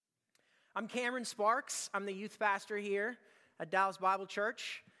I'm Cameron Sparks. I'm the youth pastor here at Dallas Bible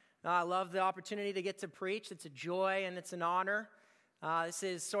Church. I love the opportunity to get to preach. It's a joy and it's an honor. This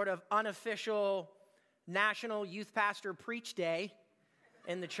is sort of unofficial National Youth Pastor Preach Day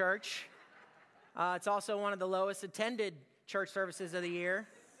in the church. It's also one of the lowest attended church services of the year.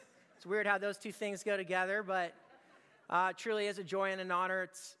 It's weird how those two things go together, but it truly is a joy and an honor.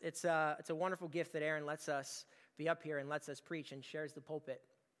 It's a wonderful gift that Aaron lets us be up here and lets us preach and shares the pulpit.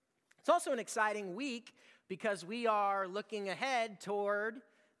 It's also an exciting week because we are looking ahead toward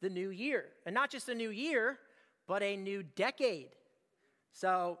the new year. And not just a new year, but a new decade.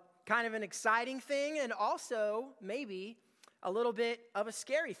 So kind of an exciting thing and also maybe a little bit of a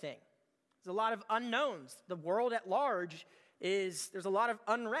scary thing. There's a lot of unknowns. The world at large there's a lot of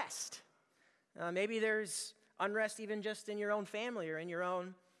unrest. Maybe there's unrest even just in your own family or in your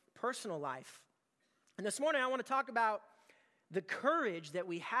own personal life. And this morning I want to talk about the courage that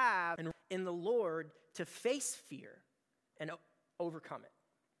we have in the Lord to face fear and overcome it.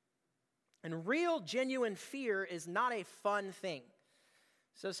 And real, genuine fear is not a fun thing.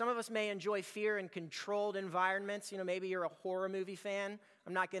 So some of us may enjoy fear in controlled environments. Maybe you're a horror movie fan.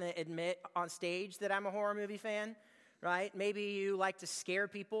 I'm not going to admit on stage that I'm a horror movie fan, right? Maybe you like to scare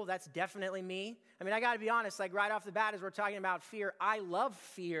people. That's definitely me. I got to be honest, right off the bat as we're talking about fear, I love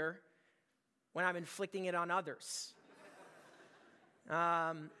fear when I'm inflicting it on others.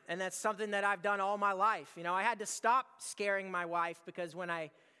 And that's something that I've done all my life. I had to stop scaring my wife because when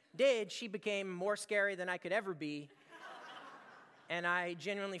I did, she became more scary than I could ever be. And I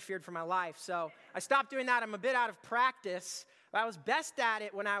genuinely feared for my life. So I stopped doing that. I'm a bit out of practice. But I was best at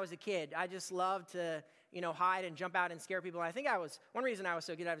it when I was a kid. I just loved to, hide and jump out and scare people. And I think one reason I was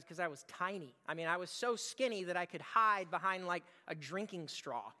so good at it was because I was tiny. I was so skinny that I could hide behind a drinking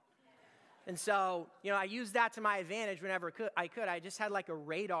straw. And so, I used that to my advantage whenever I could. I just had a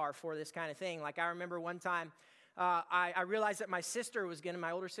radar for this kind of thing. I remember one time I realized that my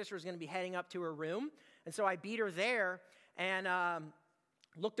older sister was going to be heading up to her room. And so I beat her there and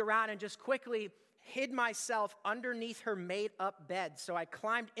looked around and just quickly hid myself underneath her made-up bed. So I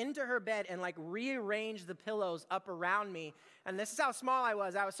climbed into her bed and rearranged the pillows up around me. And this is how small I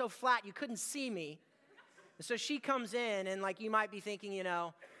was. I was so flat you couldn't see me. And so she comes in and you might be thinking,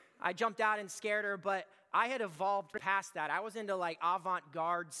 I jumped out and scared her, but I had evolved past that. I was into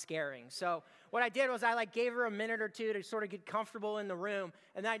avant-garde scaring. So what I did was I gave her a minute or two to sort of get comfortable in the room,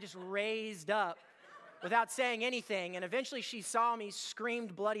 and then I just raised up without saying anything. And eventually she saw me,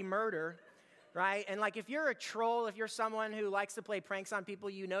 screamed bloody murder, right? And if you're a troll, if you're someone who likes to play pranks on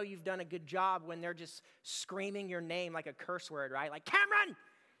people, you've done a good job when they're just screaming your name like a curse word, right? Cameron!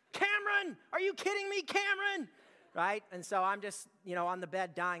 Cameron! Are you kidding me, Cameron? Right? And so I'm just, on the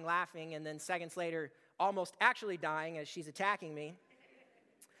bed dying laughing, and then seconds later, almost actually dying as she's attacking me.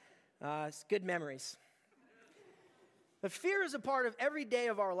 It's good memories. But fear is a part of every day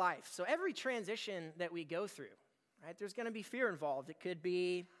of our life. So every transition that we go through, right, there's going to be fear involved. It could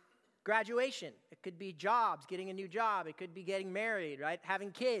be graduation. It could be jobs, getting a new job. It could be getting married, right,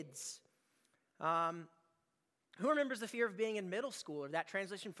 having kids. Who remembers the fear of being in middle school or that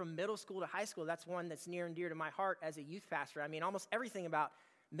transition from middle school to high school? That's one that's near and dear to my heart as a youth pastor. Almost everything about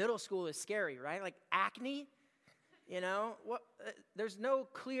middle school is scary, right? Acne, there's no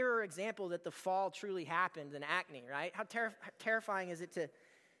clearer example that the fall truly happened than acne, right? How terrifying is it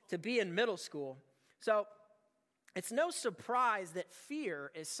to be in middle school? So it's no surprise that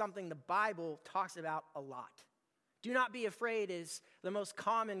fear is something the Bible talks about a lot. Do not be afraid is the most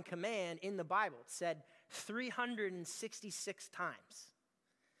common command in the Bible. It's said 366 times.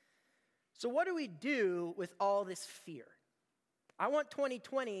 So what do we do with all this fear? I want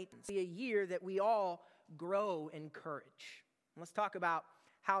 2020 to be a year that we all grow in courage. Let's talk about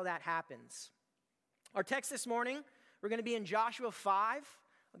how that happens. Our text this morning, we're going to be in Joshua 5.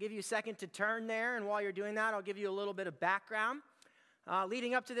 I'll give you a second to turn there, and while you're doing that, I'll give you a little bit of background.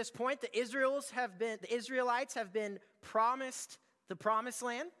 Leading up to this point, the Israelites have been promised the promised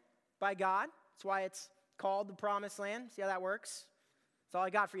land by God. That's why it's called the promised land. See how that works? That's all I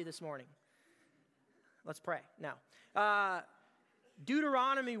got for you this morning. Let's pray now.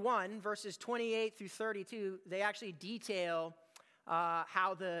 Deuteronomy 1, verses 28 through 32, they actually detail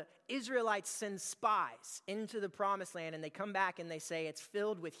how the Israelites send spies into the promised land, and they come back and they say it's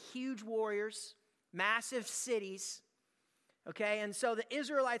filled with huge warriors, massive cities, okay? And so the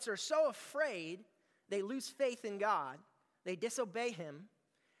Israelites are so afraid, they lose faith in God, they disobey him,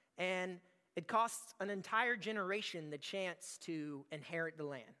 and it costs an entire generation the chance to inherit the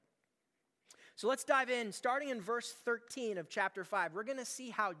land. So let's dive in. Starting in verse 13 of chapter 5, we're going to see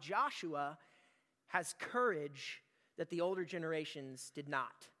how Joshua has courage that the older generations did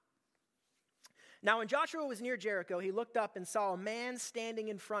not. Now, when Joshua was near Jericho, he looked up and saw a man standing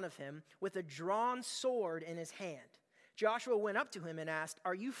in front of him with a drawn sword in his hand. Joshua went up to him and asked,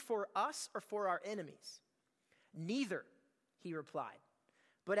 "Are you for us or for our enemies?" "Neither," he replied,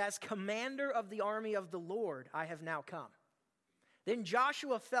 "but as commander of the army of the Lord, I have now come." Then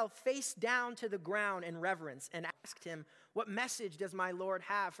Joshua fell face down to the ground in reverence and asked him, "What message does my Lord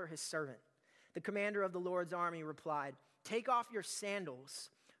have for his servant?" The commander of the Lord's army replied, "Take off your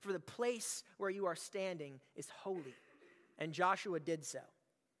sandals, for the place where you are standing is holy." And Joshua did so.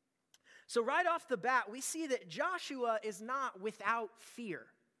 So right off the bat, we see that Joshua is not without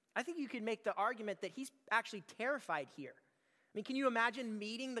fear. I think you could make the argument that he's actually terrified here. I mean, can you imagine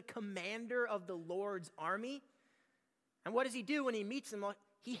meeting the commander of the Lord's army? And what does he do when he meets him? Well,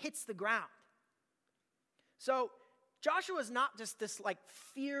 he hits the ground. So Joshua is not just this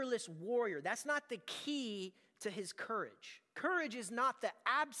fearless warrior. That's not the key to his courage. Courage is not the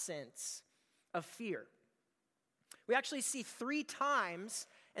absence of fear. We actually see 3 times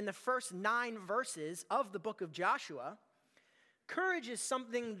in the first 9 verses of the book of Joshua, courage is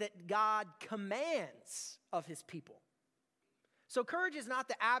something that God commands of his people. So courage is not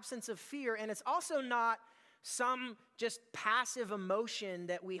the absence of fear, and it's also not some just passive emotion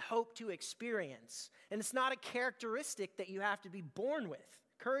that we hope to experience. And it's not a characteristic that you have to be born with.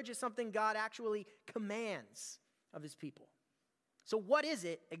 Courage is something God actually commands of his people. So what is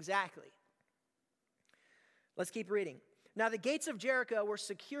it exactly? Let's keep reading. Now the gates of Jericho were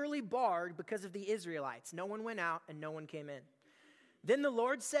securely barred because of the Israelites. No one went out and no one came in. Then the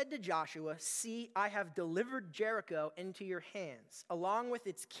Lord said to Joshua, "See, I have delivered Jericho into your hands, along with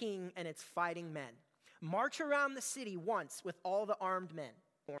its king and its fighting men. March around the city once with all the armed men.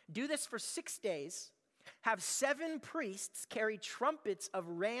 Do this for 6 days. Have 7 priests carry trumpets of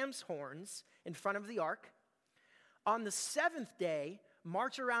ram's horns in front of the ark. On the 7th day,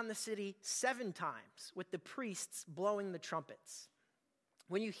 march around the city 7 times with the priests blowing the trumpets.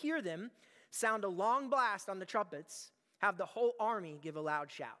 When you hear them, sound a long blast on the trumpets. Have the whole army give a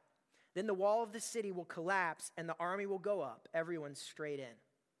loud shout. Then the wall of the city will collapse and the army will go up, everyone straight in."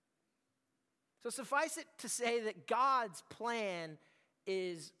 So suffice it to say that God's plan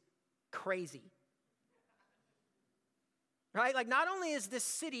is crazy. Right? Not only is this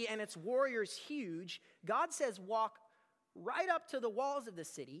city and its warriors huge, God says walk right up to the walls of the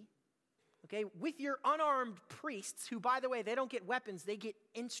city, okay, with your unarmed priests, who, by the way, they don't get weapons, they get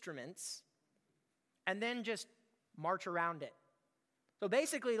instruments, and then just march around it. So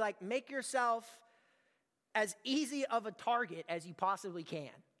basically, make yourself as easy of a target as you possibly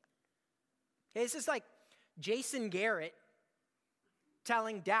can. Okay, it's just like Jason Garrett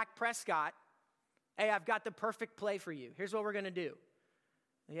telling Dak Prescott, "Hey, I've got the perfect play for you. Here's what we're going to do.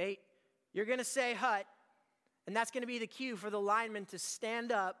 Okay, you're going to say hut, and that's going to be the cue for the lineman to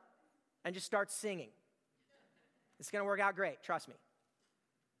stand up and just start singing. It's going to work out great, trust me."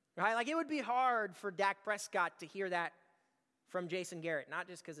 Right? It would be hard for Dak Prescott to hear that from Jason Garrett, not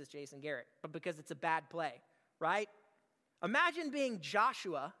just because it's Jason Garrett, but because it's a bad play, right? Imagine being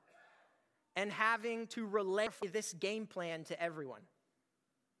Joshua and having to relay this game plan to everyone.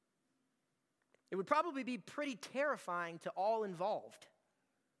 It would probably be pretty terrifying to all involved.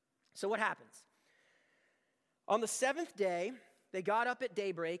 So what happens? On the 7th day, they got up at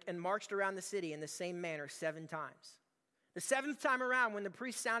daybreak and marched around the city in the same manner 7 times. The 7th time around, when the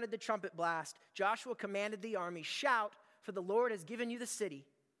priest sounded the trumpet blast, Joshua commanded the army, "Shout, for the Lord has given you the city."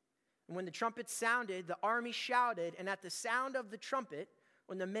 And when the trumpet sounded, the army shouted, and at the sound of the trumpet,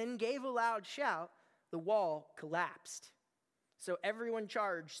 when the men gave a loud shout, the wall collapsed. So everyone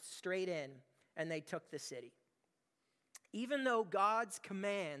charged straight in, and they took the city. Even though God's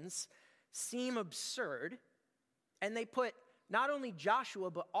commands seem absurd, and they put not only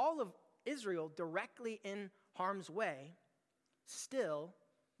Joshua, but all of Israel directly in harm's way, still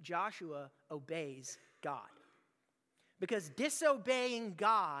Joshua obeys God. Because disobeying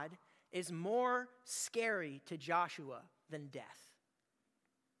God is more scary to Joshua than death.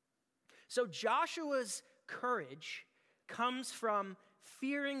 So Joshua's courage comes from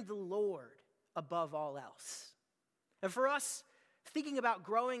fearing the Lord above all else. And for us, thinking about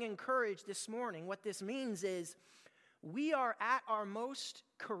growing in courage this morning, what this means is we are at our most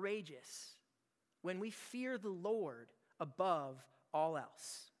courageous when we fear the Lord above all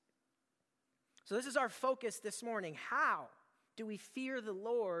else. So this is our focus this morning. How do we fear the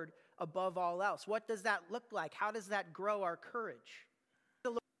Lord above all else? What does that look like? How does that grow our courage?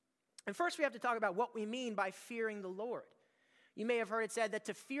 And first we have to talk about what we mean by fearing the Lord. You may have heard it said that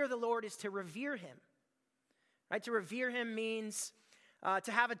to fear the Lord is to revere him. Right? To revere him means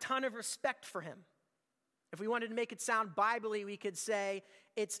to have a ton of respect for him. If we wanted to make it sound biblically, we could say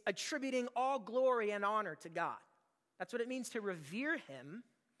it's attributing all glory and honor to God. That's what it means to revere him.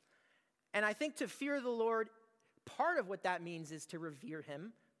 And I think to fear the Lord, part of what that means is to revere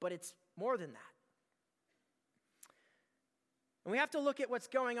him, but it's more than that. And we have to look at what's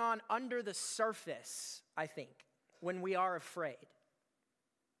going on under the surface, I think, when we are afraid.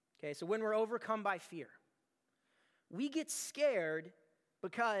 Okay, so when we're overcome by fear, we get scared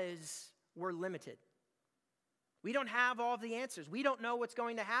because we're limited. We don't have all the answers. We don't know what's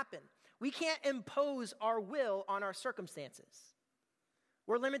going to happen. We can't impose our will on our circumstances.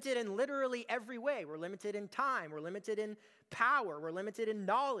 We're limited in literally every way. We're limited in time. We're limited in power. We're limited in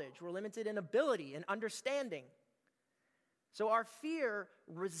knowledge. We're limited in ability and understanding. So our fear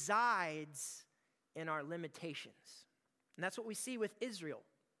resides in our limitations. And that's what we see with Israel.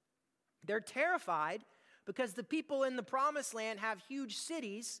 They're terrified because the people in the promised land have huge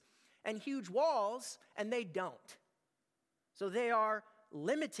cities and huge walls, and they don't. So they are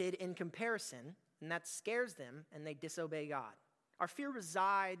limited in comparison, and that scares them, and they disobey God. Our fear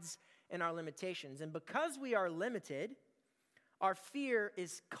resides in our limitations, and because we are limited, our fear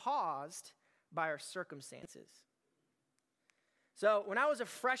is caused by our circumstances. So when I was a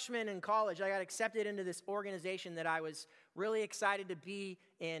freshman in college, I got accepted into this organization that I was really excited to be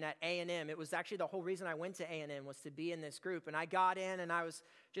in at A&M. It was actually the whole reason I went to A&M was to be in this group. And I got in, and I was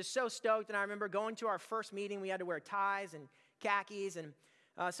just so stoked. And I remember going to our first meeting. We had to wear ties and khakis. And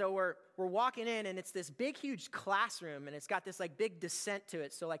so we're walking in, and it's this big, huge classroom. And it's got this, like, big descent to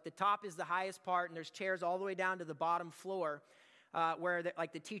it. So, like, the top is the highest part, and there's chairs all the way down to the bottom floor. Where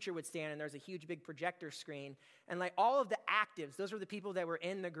the teacher would stand, and there's a huge big projector screen. And like all of the actives, those were the people that were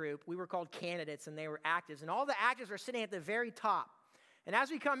in the group. We were called candidates, and they were actives. And all the actives are sitting at the very top. And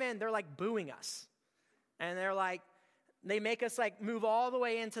as we come in, they're like booing us. And they're like, they make us like move all the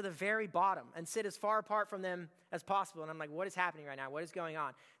way into the very bottom and sit as far apart from them as possible. And I'm like, what is happening right now? What is going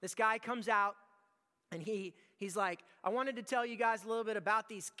on? This guy comes out, and he's like, I wanted to tell you guys a little bit about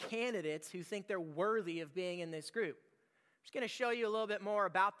these candidates who think they're worthy of being in this group. I'm just going to show you a little bit more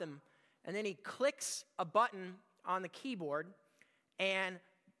about them. And then he clicks a button on the keyboard, and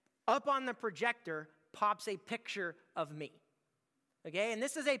up on the projector pops a picture of me. Okay, and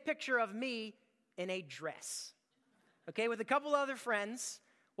this is a picture of me in a dress. Okay, with a couple other friends.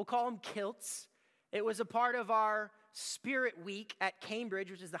 We'll call them kilts. It was a part of our Spirit Week at Cambridge,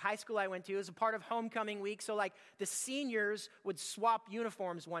 which is the high school I went to. It was a part of homecoming week. So like the seniors would swap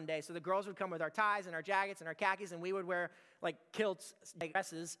uniforms one day. So the girls would come with our ties and our jackets and our khakis, and we would wear like kilts,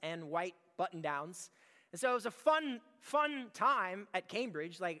 dresses, and white button-downs. And so it was a fun time at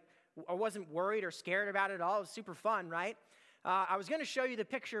Cambridge. Like I wasn't worried or scared about it at all. It was super fun, right? I was going to show you the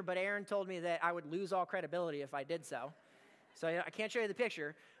picture, but Aaron told me that I would lose all credibility if I did so. So I can't show you the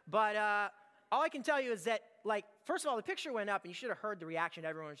picture. But all I can tell you is that, like, first of all, the picture went up, and you should have heard the reaction.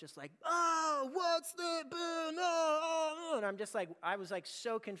 Everyone was just like, oh, what's that? No. And I'm just like, I was like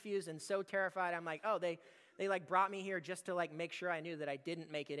so confused and so terrified. I'm like, oh, they like brought me here just to like make sure I knew that I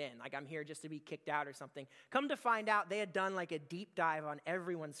didn't make it in. Like I'm here just to be kicked out or something. Come to find out, they had done like a deep dive on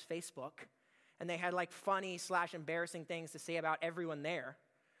everyone's Facebook, and they had like funny/embarrassing things to say about everyone there.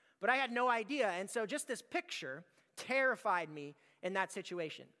 But I had no idea, and so just this picture terrified me in that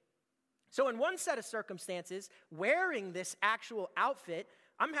situation. So in one set of circumstances, wearing this actual outfit,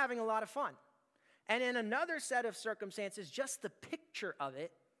 I'm having a lot of fun. And in another set of circumstances, just the picture of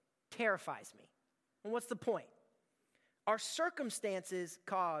it terrifies me. And what's the point? Our circumstances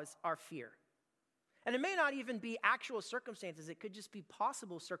cause our fear. And it may not even be actual circumstances. It could just be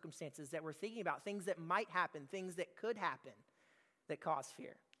possible circumstances that we're thinking about, things that might happen, things that could happen that cause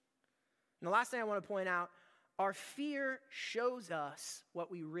fear. And the last thing I want to point out, our fear shows us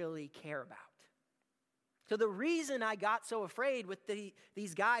what we really care about. So the reason I got so afraid with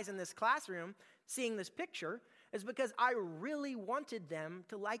these guys in this classroom seeing this picture is because I really wanted them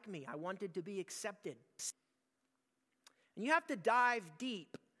to like me. I wanted to be accepted. And you have to dive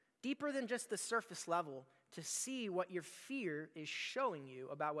deeper than just the surface level to see what your fear is showing you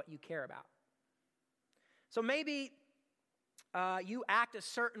about what you care about. So maybe you act a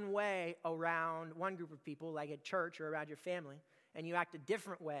certain way around one group of people, like at church or around your family, and you act a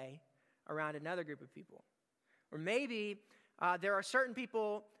different way around another group of people. Or maybe there are certain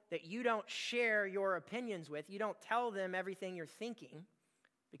people that you don't share your opinions with. You don't tell them everything you're thinking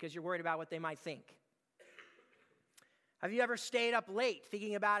because you're worried about what they might think. Have you ever stayed up late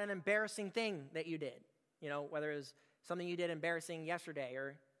thinking about an embarrassing thing that you did? You know, whether it was something you did embarrassing yesterday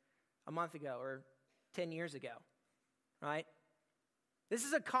or a month ago or 10 years ago, right? This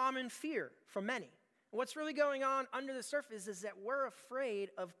is a common fear for many. What's really going on under the surface is that we're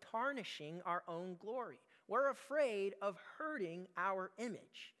afraid of tarnishing our own glory. We're afraid of hurting our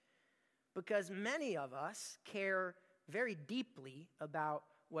image because many of us care very deeply about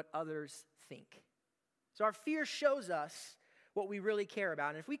what others think. So our fear shows us what we really care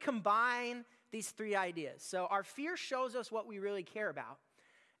about. And if we combine these three ideas, so our fear shows us what we really care about,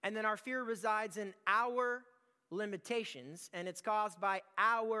 and then our fear resides in our limitations, and it's caused by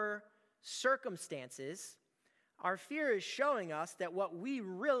our circumstances. Our fear is showing us that what we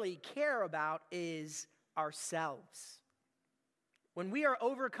really care about is ourselves. When we are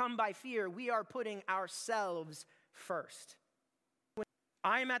overcome by fear, we are putting ourselves first.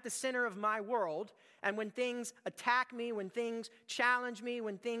 I am at the center of my world, and when things attack me, when things challenge me,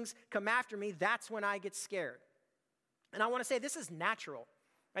 when things come after me, that's when I get scared. And I want to say this is natural.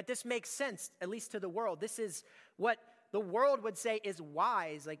 Right? This makes sense, at least to the world. This is what the world would say is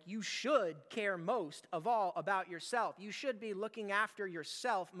wise. Like, you should care most of all about yourself. You should be looking after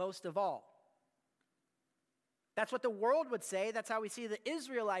yourself most of all. That's what the world would say. That's how we see the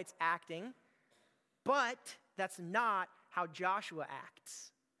Israelites acting. But that's not how Joshua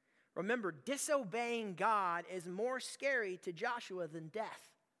acts. Remember, disobeying God is more scary to Joshua than death.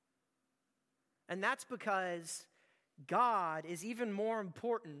 And that's because God is even more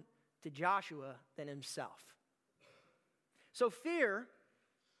important to Joshua than himself. So fear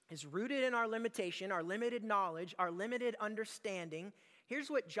is rooted in our limitation, our limited knowledge, our limited understanding.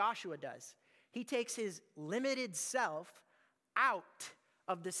 Here's what Joshua does. He takes his limited self out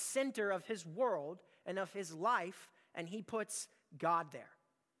of the center of his world and of his life, and he puts God there.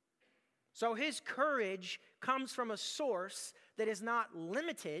 So his courage comes from a source that is not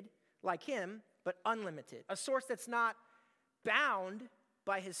limited like him, but unlimited. A source that's not bound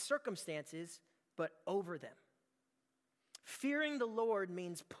by his circumstances, but over them. Fearing the Lord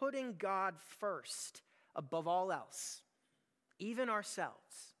means putting God first above all else, even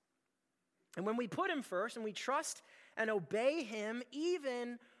ourselves. And when we put him first and we trust and obey him,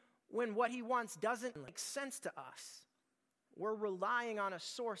 even when what he wants doesn't make sense to us, we're relying on a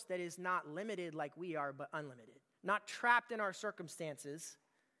source that is not limited like we are, but unlimited. Not trapped in our circumstances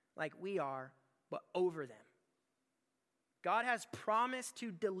like we are, but over them. God has promised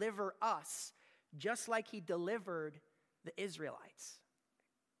to deliver us just like he delivered the Israelites.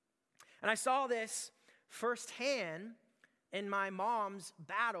 And I saw this firsthand in my mom's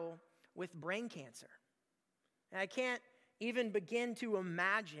battle with brain cancer. And I can't even begin to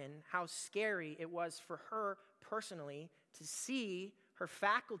imagine how scary it was for her personally to see her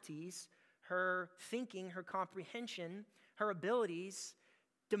faculties, her thinking, her comprehension, her abilities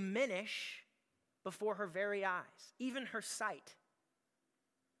diminish before her very eyes, even her sight.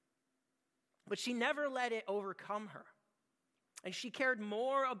 But she never let it overcome her. And she cared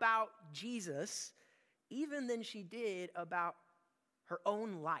more about Jesus even than she did about her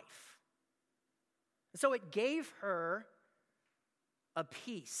own life. So it gave her a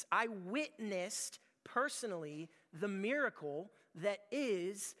peace. I witnessed personally the miracle that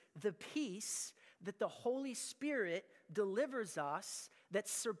is the peace that the Holy Spirit delivers us, that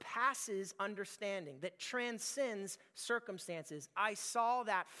surpasses understanding, that transcends circumstances. I saw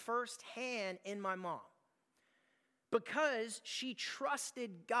that firsthand in my mom because she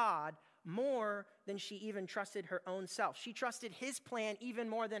trusted God more than she even trusted her own self. She trusted his plan even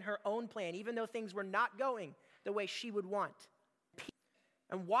more than her own plan, even though things were not going the way she would want.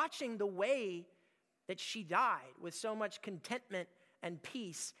 And watching the way that she died with so much contentment and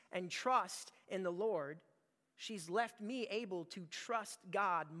peace and trust in the Lord, she's left me able to trust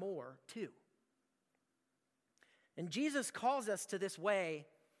God more too. And Jesus calls us to this way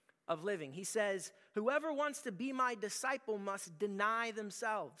of living. He says, whoever wants to be my disciple must deny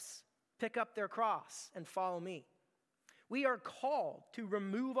themselves, pick up their cross, and follow me. We are called to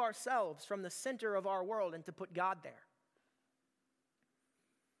remove ourselves from the center of our world and to put God there.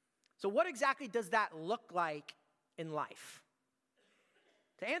 So what exactly does that look like in life?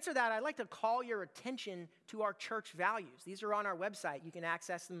 To answer that, I'd like to call your attention to our church values. These are on our website. You can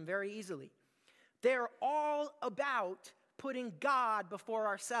access them very easily. They're all about putting God before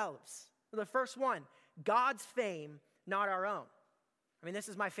ourselves. The first one, God's fame, not our own. I mean, this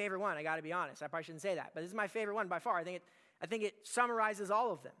is my favorite one. I got to be honest. I probably shouldn't say that, but this is my favorite one by far. I think it summarizes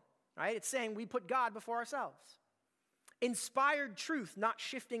all of them. Right? It's saying we put God before ourselves. Inspired truth, not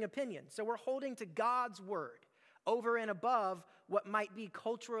shifting opinion. So we're holding to God's word over and above what might be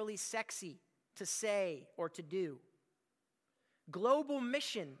culturally sexy to say or to do. Global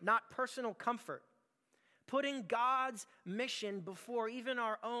mission, not personal comfort. Putting God's mission before even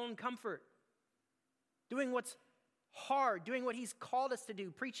our own comfort. Doing what's hard, doing what he's called us to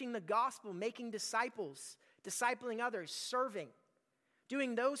do, preaching the gospel, making disciples, discipling others, serving.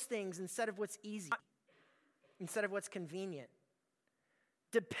 Doing those things instead of what's easy. instead of what's convenient.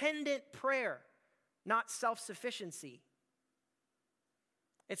 Dependent prayer, not self-sufficiency.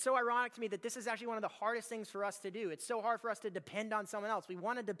 It's so ironic to me that this is actually one of the hardest things for us to do. It's so hard for us to depend on someone else. We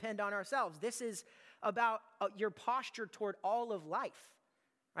want to depend on ourselves. This is about your posture toward all of life,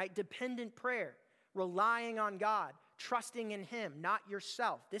 right? Dependent prayer, relying on God, trusting in Him, not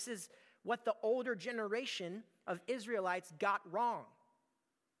yourself. This is what the older generation of Israelites got wrong.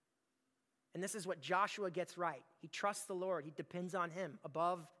 And this is what Joshua gets right. He trusts the Lord. He depends on Him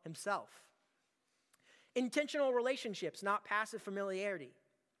above himself. Intentional relationships, not passive familiarity.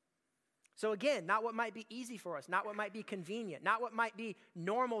 So again, not what might be easy for us, not what might be convenient, not what might be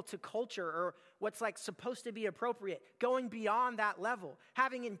normal to culture or what's like supposed to be appropriate. Going beyond that level,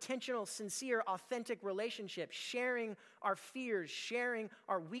 having intentional, sincere, authentic relationships, sharing our fears, sharing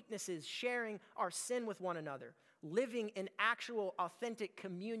our weaknesses, sharing our sin with one another, living in actual, authentic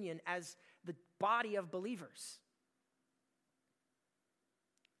communion as the body of believers.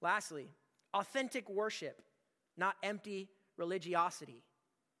 Lastly, authentic worship, not empty religiosity.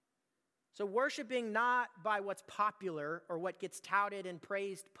 So worshiping not by what's popular or what gets touted and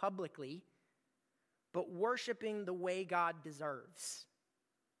praised publicly, but worshiping the way God deserves.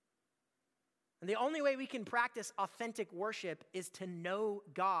 And the only way we can practice authentic worship is to know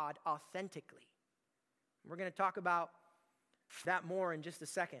God authentically. We're going to talk about that more in just a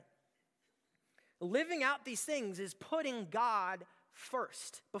second. Living out these things is putting God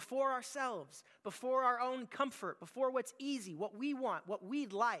first, before ourselves, before our own comfort, before what's easy, what we want, what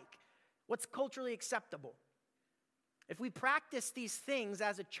we'd like, what's culturally acceptable. If we practice these things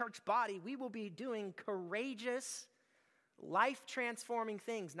as a church body, we will be doing courageous, life-transforming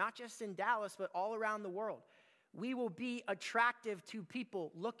things, not just in Dallas, but all around the world. We will be attractive to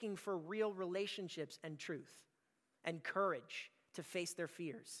people looking for real relationships and truth and courage to face their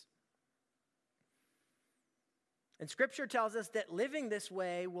fears. And Scripture tells us that living this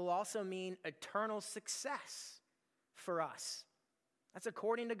way will also mean eternal success for us. That's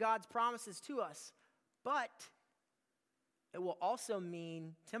according to God's promises to us. But it will also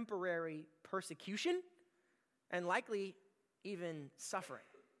mean temporary persecution and likely even suffering.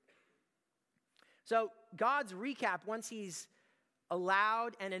 So God's recap, once He's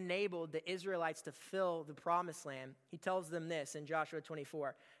allowed and enabled the Israelites to fill the promised land, He tells them this in Joshua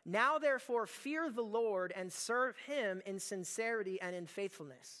 24. Now therefore fear the Lord and serve Him in sincerity and in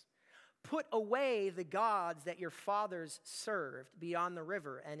faithfulness. Put away the gods that your fathers served beyond the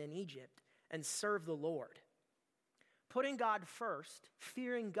river and in Egypt, and serve the Lord. Putting God first,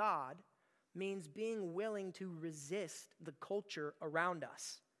 fearing God, means being willing to resist the culture around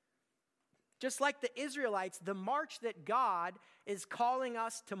us. Just like the Israelites, the march that God is calling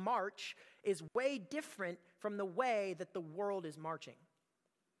us to march is way different from the way that the world is marching.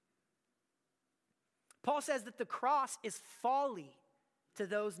 Paul says that the cross is folly to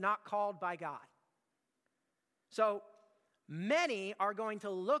those not called by God. So many are going to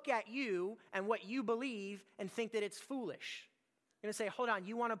look at you and what you believe and think that it's foolish. You're going to say, hold on,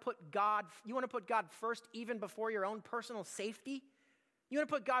 you want to put God first even before your own personal safety? You want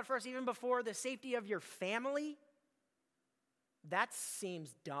to put God first even before the safety of your family? That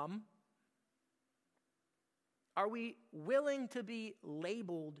seems dumb. Are we willing to be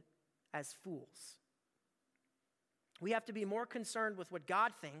labeled as fools? We have to be more concerned with what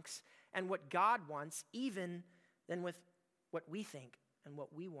God thinks and what God wants, even than with what we think and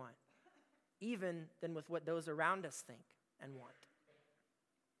what we want, even than with what those around us think and want.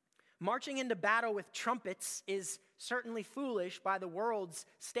 Marching into battle with trumpets is certainly foolish by the world's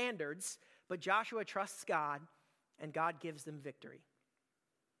standards, but Joshua trusts God, and God gives them victory.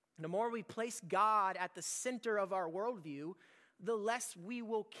 The more we place God at the center of our worldview, the less we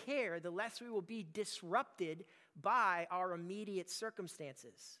will care, the less we will be disrupted by our immediate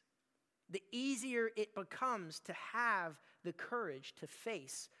circumstances. The easier it becomes to have the courage to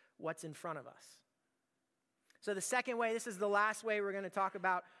face what's in front of us. So the second way, this is the last way we're going to talk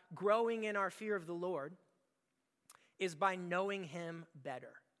about growing in our fear of the Lord, is by knowing Him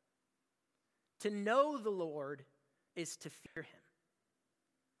better. To know the Lord is to fear Him.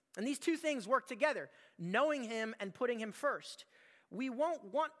 And these two things work together, knowing Him and putting Him first. We won't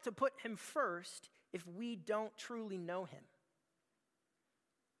want to put Him first if we don't truly know Him.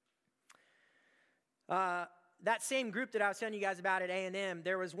 That same group that I was telling you guys about at A&M,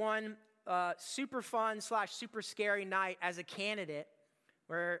 there was one super fun / super scary night as a candidate,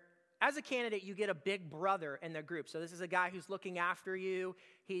 where as a candidate you get a big brother in the group. So this is a guy who's looking after you.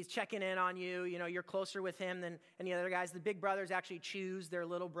 He's checking in on you. You know, you're closer with him than any other guys. The big brothers actually choose their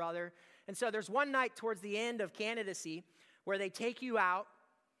little brother. And so there's one night towards the end of candidacy where they take you out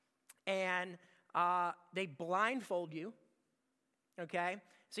and They blindfold you, okay?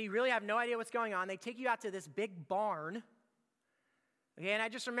 So you really have no idea what's going on. They take you out to this big barn, okay? And I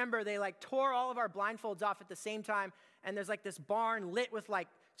just remember they like tore all of our blindfolds off at the same time, and there's like this barn lit with like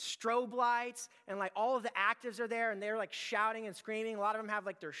strobe lights, and like all of the actives are there, and they're like shouting and screaming. A lot of them have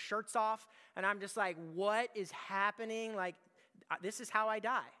like their shirts off, and I'm just like, what is happening? Like, this is how I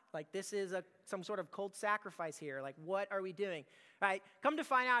die. Like, this is some sort of cult sacrifice here. Like, what are we doing? Right? Come to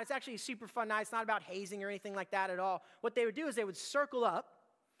find out, it's actually a super fun night. It's not about hazing or anything like that at all. What they would do is they would circle up,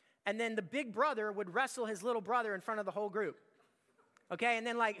 and then the big brother would wrestle his little brother in front of the whole group. Okay? And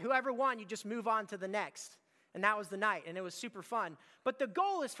then, like, whoever won, you just move on to the next. And that was the night, and it was super fun. But the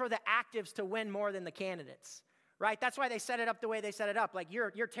goal is for the actives to win more than the candidates, right? That's why they set it up the way they set it up. Like,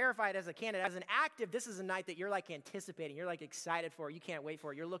 you're terrified as a candidate. As an active, this is a night that you're, like, anticipating. You're, like, excited for it. You can't wait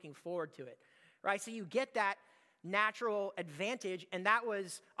for it. You're looking forward to it, right? So you get that natural advantage, and that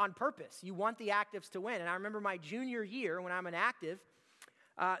was on purpose. You want the actives to win. And I remember my junior year when I'm an active,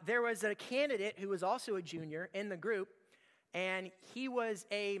 there was a candidate who was also a junior in the group, and he was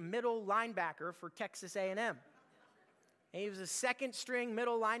a middle linebacker for Texas A&M. And he was a second-string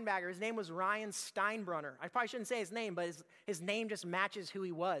middle linebacker. His name was Ryan Steinbrunner. I probably shouldn't say his name, but his name just matches who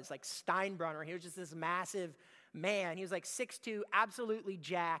he was, like Steinbrunner. He was just this massive man. He was like 6'2", absolutely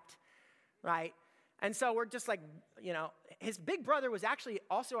jacked, right? And so we're just like, you know, his big brother was actually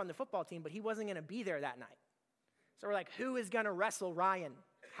also on the football team, but he wasn't going to be there that night. So we're like, who is going to wrestle Ryan?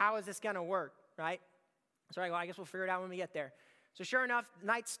 How is this going to work, right? So I guess we'll figure it out when we get there. So sure enough,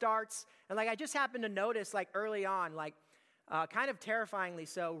 night starts, and like I just happened to notice like early on, like kind of terrifyingly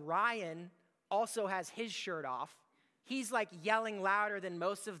so, Ryan also has his shirt off. He's like yelling louder than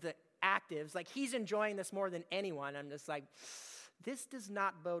most of the actives. Like he's enjoying this more than anyone. I'm just like, this does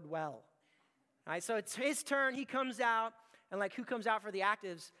not bode well. All right, so it's his turn. He comes out, and like who comes out for the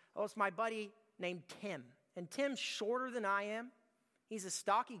actives? Oh, it's my buddy named Tim. And Tim's shorter than I am. He's a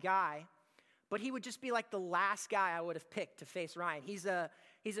stocky guy. But he would just be like the last guy I would have picked to face Ryan. He's a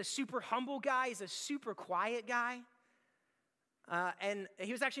super humble guy. He's a super quiet guy. And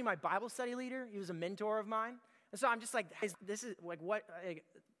he was actually my Bible study leader. He was a mentor of mine. And so I'm just like, this is like what,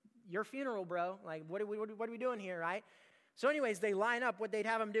 your funeral, bro. Like, what are we doing here, right? So anyways, they line up. What they'd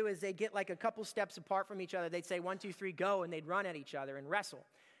have them do is they'd get like a couple steps apart from each other. They'd say 1, 2, 3, go, and they'd run at each other and wrestle.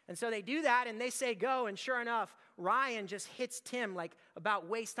 And so they do that, and they say go, and sure enough, Ryan just hits Tim like about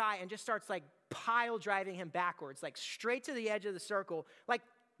waist high and just starts like pile driving him backwards, like straight to the edge of the circle, like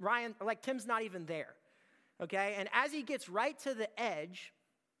Tim's not even there, okay? And as he gets right to the edge,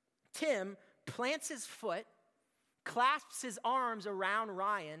 Tim plants his foot, clasps his arms around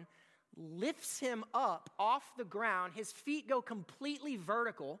Ryan, lifts him up off the ground. His feet go completely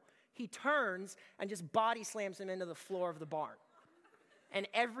vertical. He turns and just body slams him into the floor of the barn. And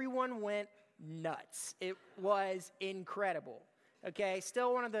everyone went nuts. It was incredible. Okay,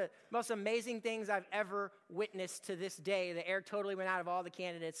 still one of the most amazing things I've ever witnessed to this day. The air totally went out of all the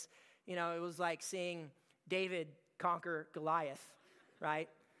candidates. You know, it was like seeing David conquer Goliath, right?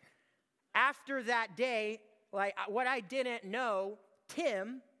 After that day, like what I didn't know,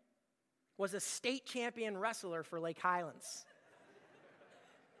 Tim was a state champion wrestler for Lake Highlands.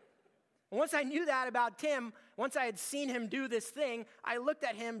 Once I knew that about Tim, once I had seen him do this thing, I looked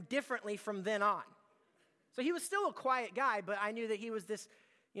at him differently from then on. So he was still a quiet guy, but I knew that he was this,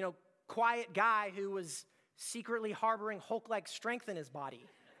 you know, quiet guy who was secretly harboring Hulk-like strength in his body.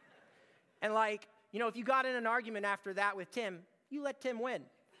 And like, you know, if you got in an argument after that with Tim, you let Tim win,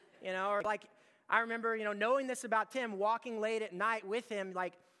 you know, or like, I remember, you know, knowing this about Tim, walking late at night with him,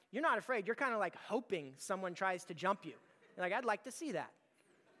 like, you're not afraid. You're kind of like hoping someone tries to jump you. You're like, I'd like to see that.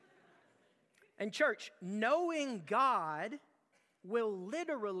 And church, knowing God will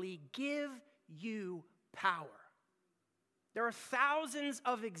literally give you power. There are thousands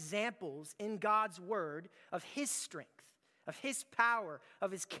of examples in God's word of his strength, of his power,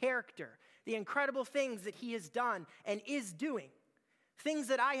 of his character, the incredible things that he has done and is doing. Things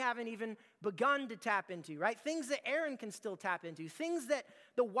that I haven't even begun to tap into, right? Things that Aaron can still tap into. Things that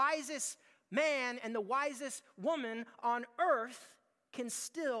the wisest man and the wisest woman on earth can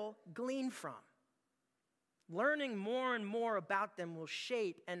still glean from. Learning more and more about them will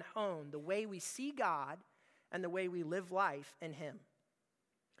shape and hone the way we see God and the way we live life in him.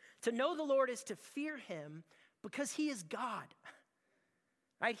 To know the Lord is to fear him because he is God,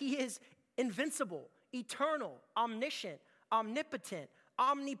 right? He is invincible, eternal, omniscient, omnipotent,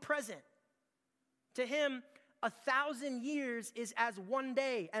 omnipresent. To him, 1,000 years is as one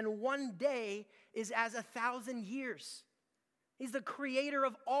day, and one day is as 1,000 years. He's the creator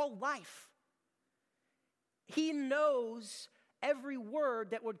of all life. He knows every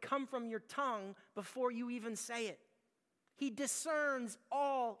word that would come from your tongue before you even say it. He discerns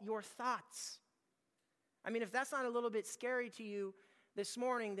all your thoughts. I mean, if that's not a little bit scary to you this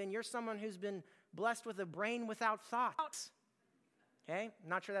morning, then you're someone who's been blessed with a brain without thoughts. Okay? I'm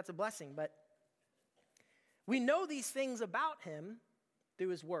not sure that's a blessing, but we know these things about him through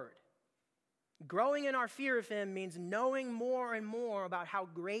his word. Growing in our fear of him means knowing more and more about how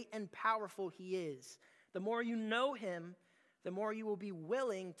great and powerful he is. The more you know him, the more you will be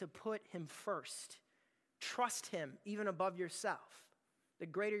willing to put him first. Trust him even above yourself. The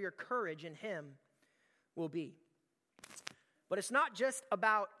greater your courage in him will be. But it's not just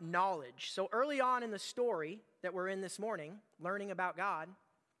about knowledge. So early on in the story that we're in this morning, learning about God,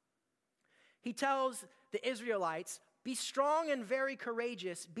 he tells the Israelites, be strong and very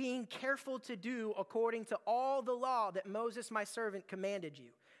courageous, being careful to do according to all the law that Moses my servant commanded you.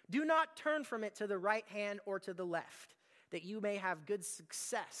 Do not turn from it to the right hand or to the left, that you may have good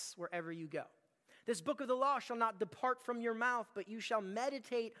success wherever you go. This book of the law shall not depart from your mouth, but you shall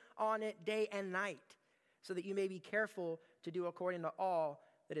meditate on it day and night, so that you may be careful to do according to all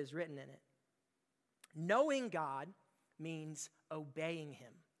that is written in it. Knowing God means obeying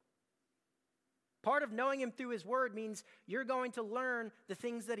him. Part of knowing him through his word means you're going to learn the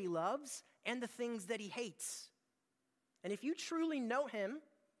things that he loves and the things that he hates. And if you truly know him,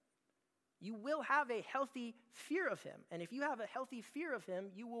 you will have a healthy fear of him. And if you have a healthy fear of him,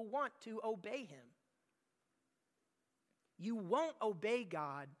 you will want to obey him. You won't obey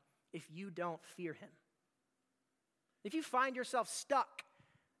God if you don't fear him. If you find yourself stuck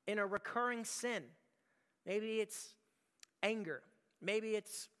in a recurring sin, maybe it's anger, maybe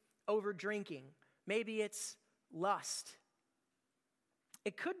it's over drinking, maybe it's lust.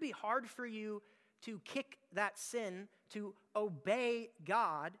 It could be hard for you to kick that sin, to obey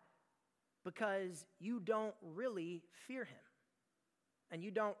God, because you don't really fear him. And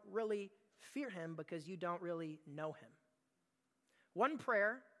you don't really fear him because you don't really know him. One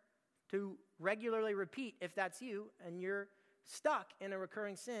prayer to regularly repeat, if that's you and you're stuck in a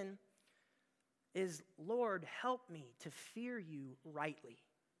recurring sin, is, Lord, help me to fear you rightly.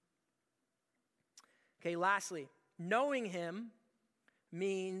 Okay, lastly, knowing him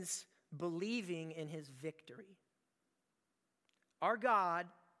means believing in his victory. Our God,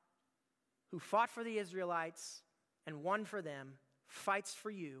 who fought for the Israelites and won for them, fights for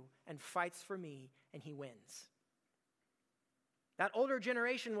you and fights for me, and he wins. That older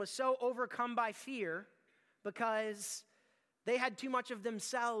generation was so overcome by fear because they had too much of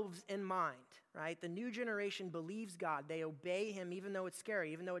themselves in mind, right? The new generation believes God. They obey him even though it's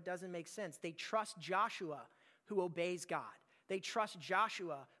scary, even though it doesn't make sense. They trust Joshua, who obeys God. They trust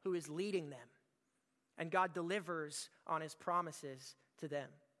Joshua, who is leading them. And God delivers on his promises to them.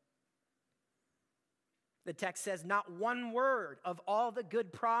 The text says, not one word of all the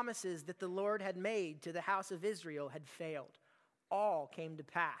good promises that the Lord had made to the house of Israel had failed. All came to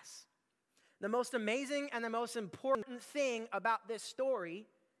pass. The most amazing and the most important thing about this story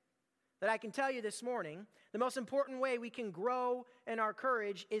that I can tell you this morning, the most important way we can grow in our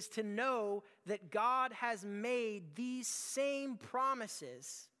courage is to know that God has made these same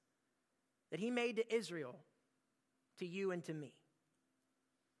promises that he made to Israel, to you and to me.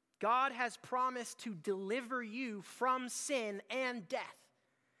 God has promised to deliver you from sin and death,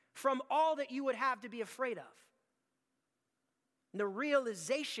 from all that you would have to be afraid of. And the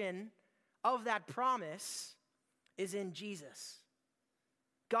realization of that promise is in Jesus.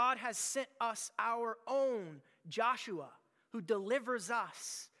 God has sent us our own Joshua, who delivers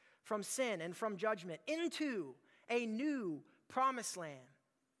us from sin and from judgment into a new promised land,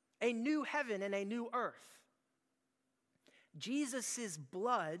 a new heaven and a new earth. Jesus'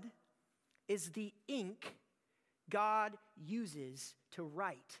 blood is the ink God uses to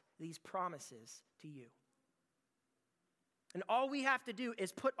write these promises to you. And all we have to do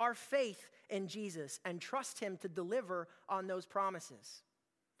is put our faith in Jesus and trust him to deliver on those promises.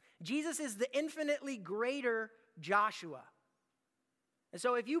 Jesus is the infinitely greater Joshua. And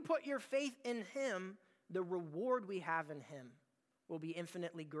so if you put your faith in him, the reward we have in him will be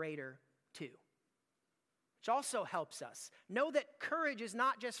infinitely greater too. Which also helps us. Know that courage is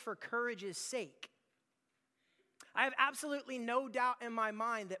not just for courage's sake. I have absolutely no doubt in my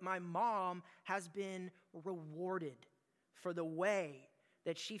mind that my mom has been rewarded for the way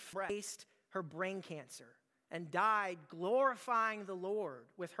that she faced her brain cancer and died glorifying the Lord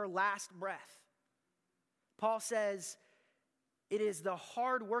with her last breath. Paul says, it is the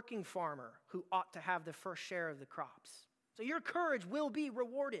hard-working farmer who ought to have the first share of the crops. So your courage will be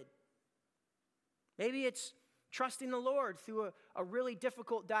rewarded. Maybe it's trusting the Lord through a really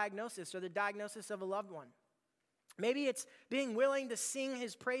difficult diagnosis or the diagnosis of a loved one. Maybe it's being willing to sing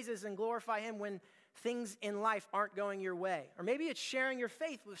his praises and glorify him when things in life aren't going your way. Or maybe it's sharing your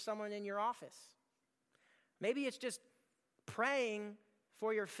faith with someone in your office. Maybe it's just praying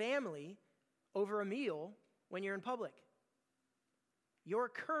for your family over a meal when you're in public. Your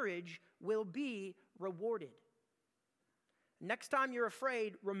courage will be rewarded. Next time you're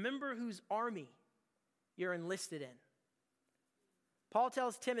afraid, remember whose army you're enlisted in. Paul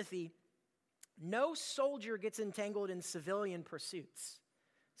tells Timothy, no soldier gets entangled in civilian pursuits,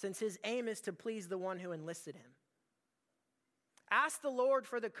 since his aim is to please the one who enlisted him. Ask the Lord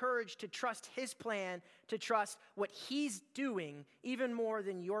for the courage to trust his plan, to trust what he's doing, even more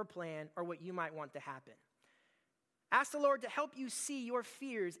than your plan or what you might want to happen. Ask the Lord to help you see your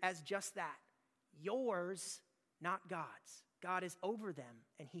fears as just that, yours, not God's. God is over them,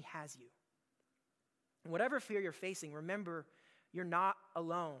 and he has you. And whatever fear you're facing, remember, you're not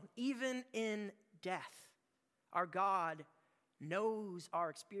alone. Even in death, our God knows our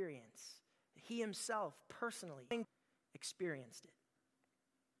experience. He himself personally experienced it.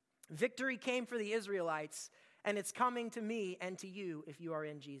 Victory came for the Israelites, and it's coming to me and to you if you are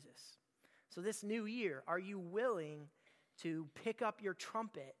in Jesus. So this new year, are you willing to pick up your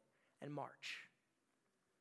trumpet and march?